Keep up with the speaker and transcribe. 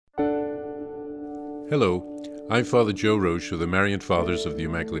Hello, I'm Father Joe Roche of the Marian Fathers of the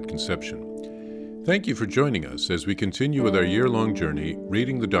Immaculate Conception. Thank you for joining us as we continue with our year-long journey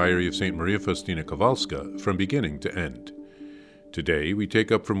reading the diary of St. Maria Faustina Kowalska from beginning to end. Today we take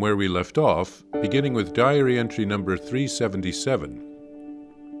up from where we left off, beginning with diary entry number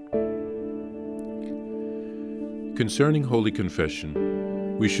 377. Concerning Holy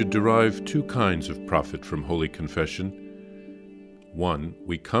Confession, we should derive two kinds of profit from Holy Confession. 1.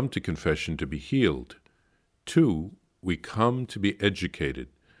 We come to confession to be healed. 2. We come to be educated.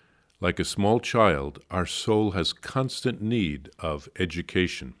 Like a small child, our soul has constant need of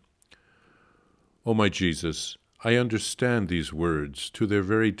education. O my Jesus, I understand these words to their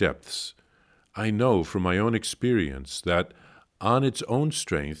very depths. I know from my own experience that, on its own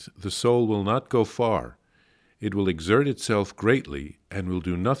strength, the soul will not go far. It will exert itself greatly and will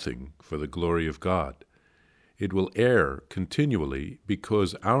do nothing for the glory of God. It will err continually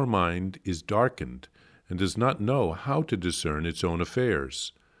because our mind is darkened and does not know how to discern its own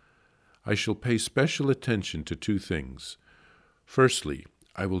affairs. I shall pay special attention to two things. Firstly,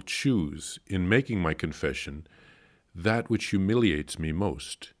 I will choose, in making my confession, that which humiliates me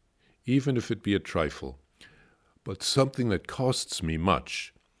most, even if it be a trifle, but something that costs me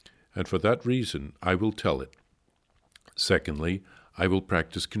much, and for that reason I will tell it. Secondly, I will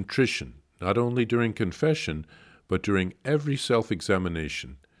practice contrition, not only during confession, but during every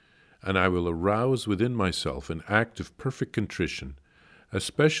self-examination, and I will arouse within myself an act of perfect contrition,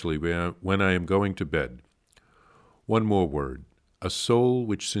 especially when I am going to bed. One more word. A soul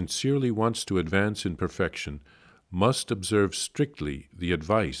which sincerely wants to advance in perfection must observe strictly the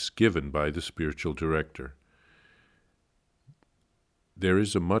advice given by the spiritual director. There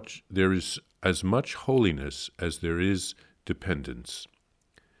is as much holiness as there is dependence.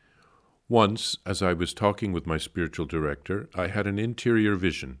 Once, as I was talking with my spiritual director, I had an interior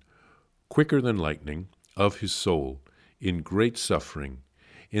vision, quicker than lightning, of his soul, in great suffering,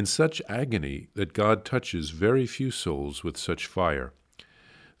 in such agony that God touches very few souls with such fire.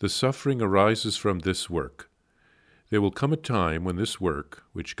 The suffering arises from this work. There will come a time when this work,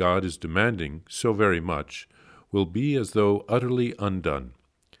 which God is demanding so very much, will be as though utterly undone.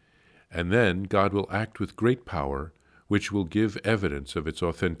 And then God will act with great power, which will give evidence of its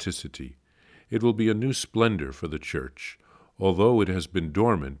authenticity. It will be a new splendor for the Church, although it has been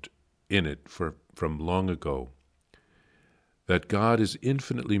dormant in it from long ago. That God is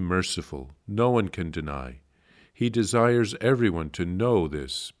infinitely merciful, no one can deny. He desires everyone to know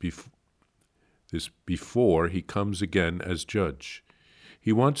this before he comes again as judge.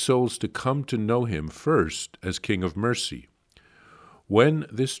 He wants souls to come to know him first as King of Mercy. When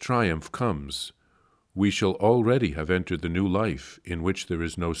this triumph comes, we shall already have entered the new life in which there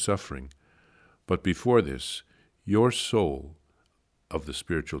is no suffering. But before this, your soul, of the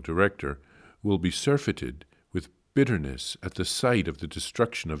spiritual director, will be surfeited with bitterness at the sight of the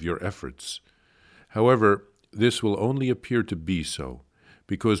destruction of your efforts. However, this will only appear to be so,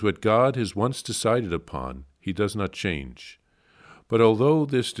 because what God has once decided upon, he does not change. But although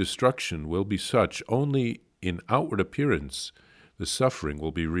this destruction will be such only in outward appearance, the suffering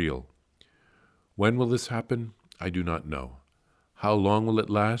will be real. When will this happen? I do not know. How long will it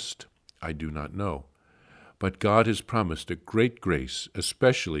last? I do not know. But God has promised a great grace,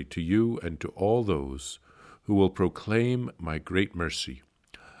 especially to you and to all those who will proclaim my great mercy.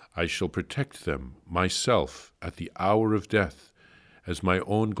 I shall protect them, myself, at the hour of death, as my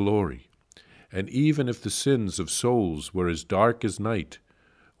own glory. And even if the sins of souls were as dark as night,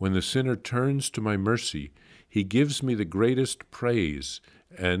 when the sinner turns to my mercy, he gives me the greatest praise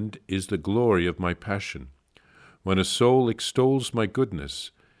and is the glory of my passion. When a soul extols my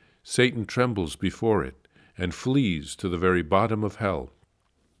goodness, Satan trembles before it and flees to the very bottom of hell.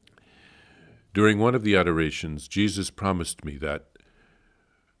 During one of the adorations, Jesus promised me that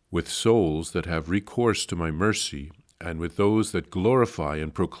with souls that have recourse to my mercy, and with those that glorify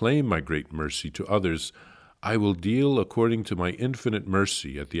and proclaim my great mercy to others, I will deal according to my infinite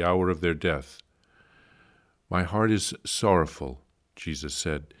mercy at the hour of their death. My heart is sorrowful, Jesus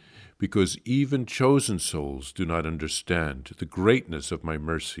said, because even chosen souls do not understand the greatness of my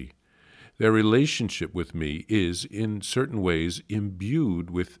mercy. Their relationship with me is, in certain ways,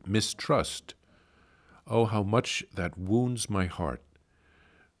 imbued with mistrust. Oh, how much that wounds my heart.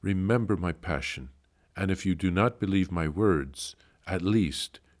 Remember my passion, and if you do not believe my words, at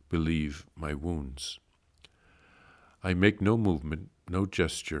least believe my wounds. I make no movement, no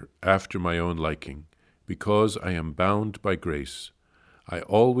gesture, after my own liking, because I am bound by grace. I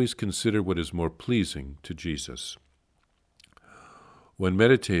always consider what is more pleasing to Jesus. When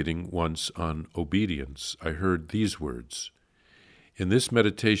meditating once on obedience, I heard these words. In this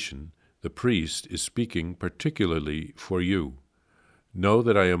meditation, The priest is speaking particularly for you. Know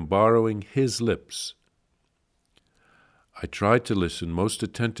that I am borrowing his lips. I tried to listen most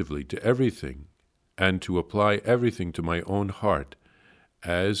attentively to everything and to apply everything to my own heart,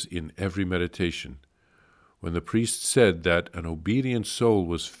 as in every meditation. When the priest said that an obedient soul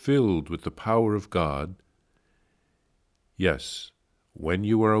was filled with the power of God, yes, when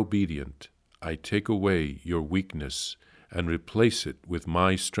you are obedient, I take away your weakness and replace it with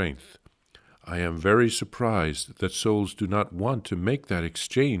my strength. I am very surprised that souls do not want to make that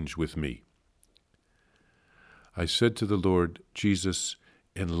exchange with me. I said to the Lord, Jesus,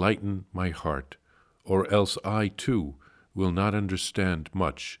 enlighten my heart, or else I too will not understand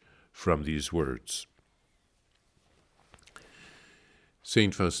much from these words.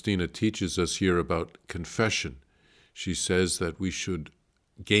 Saint Faustina teaches us here about confession. She says that we should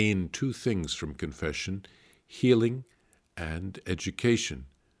gain two things from confession: healing and education.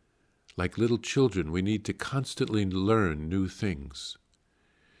 Like little children, we need to constantly learn new things.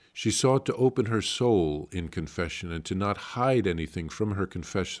 She sought to open her soul in confession and to not hide anything from her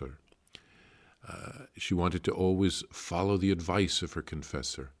confessor. She wanted to always follow the advice of her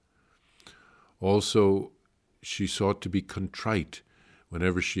confessor. Also, she sought to be contrite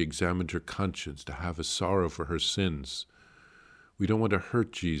whenever she examined her conscience, to have a sorrow for her sins. We don't want to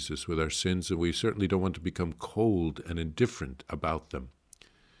hurt Jesus with our sins, and we certainly don't want to become cold and indifferent about them.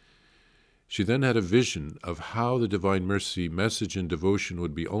 She then had a vision of how the Divine Mercy message and devotion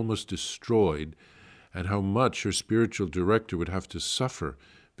would be almost destroyed, and how much her spiritual director would have to suffer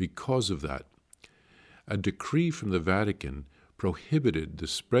because of that. A decree from the Vatican prohibited the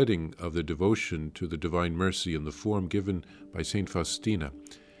spreading of the devotion to the Divine Mercy in the form given by St. Faustina.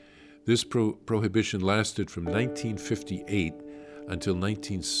 This prohibition lasted from 1958 until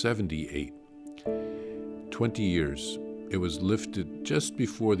 1978. 20 years. It was lifted just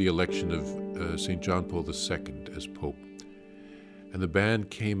before the election of St. John Paul II as Pope. And the ban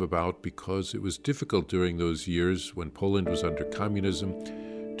came about because it was difficult during those years when Poland was under communism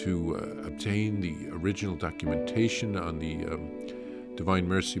to obtain the original documentation on the Divine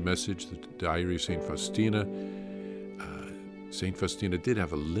Mercy message, the Diary of St. Faustina. St. Faustina did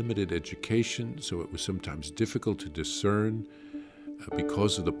have a limited education, so it was sometimes difficult to discern,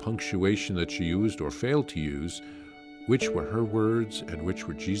 because of the punctuation that she used or failed to use, which were her words and which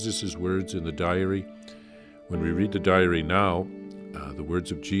were Jesus' words in the diary. When we read the diary now, the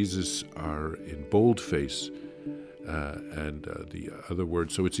words of Jesus are in boldface, and the other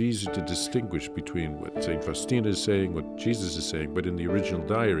words. So it's easy to distinguish between what St. Faustina is saying, what Jesus is saying, but in the original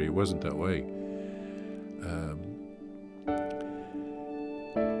diary, it wasn't that way.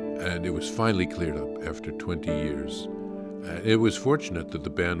 And it was finally cleared up after 20 years. It was fortunate that the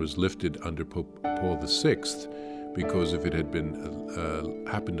ban was lifted under Pope Paul VI, because if it had been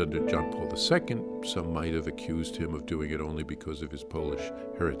happened under John Paul II, some might have accused him of doing it only because of his Polish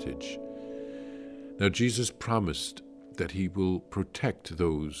heritage. Now, Jesus promised that he will protect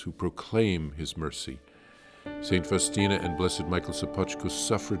those who proclaim his mercy. St. Faustina and Blessed Michael Sopoćko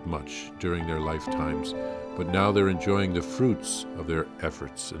suffered much during their lifetimes, but now they're enjoying the fruits of their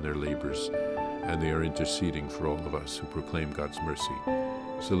efforts and their labors, and they are interceding for all of us who proclaim God's mercy.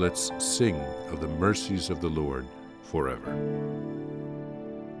 So let's sing of the mercies of the Lord forever.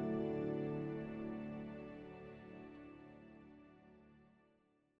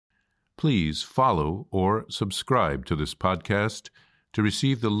 Please follow or subscribe to this podcast to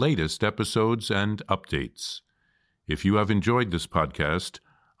receive the latest episodes and updates. If you have enjoyed this podcast,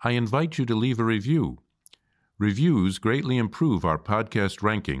 I invite you to leave a review. Reviews greatly improve our podcast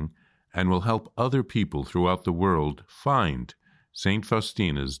ranking and will help other people throughout the world find St.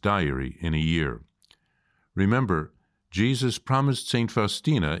 Faustina's Diary in a Year. Remember, Jesus promised St.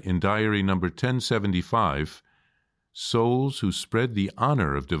 Faustina in Diary number 1075, souls who spread the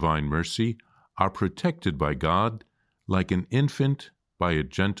honor of divine mercy are protected by God like an infant by a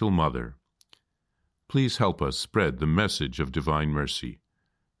gentle mother. Please help us spread the message of divine mercy.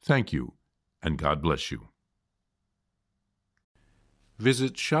 Thank you, and God bless you.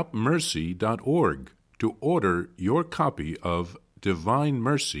 Visit shopmercy.org to order your copy of Divine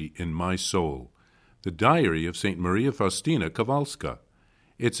Mercy in My Soul, the Diary of St. Maria Faustina Kowalska.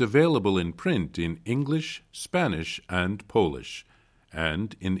 It's available in print in English, Spanish, and Polish,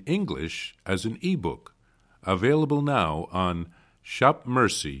 and in English as an e-book, available now on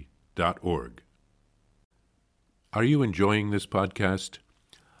shopmercy.org. Are you enjoying this podcast?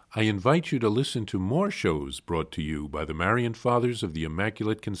 I invite you to listen to more shows brought to you by the Marian Fathers of the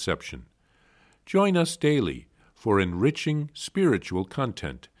Immaculate Conception. Join us daily for enriching spiritual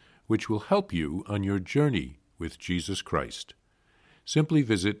content, which will help you on your journey with Jesus Christ. Simply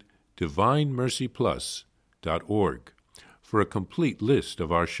visit divinemercyplus.org for a complete list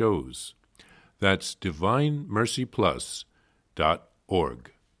of our shows. That's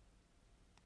divinemercyplus.org.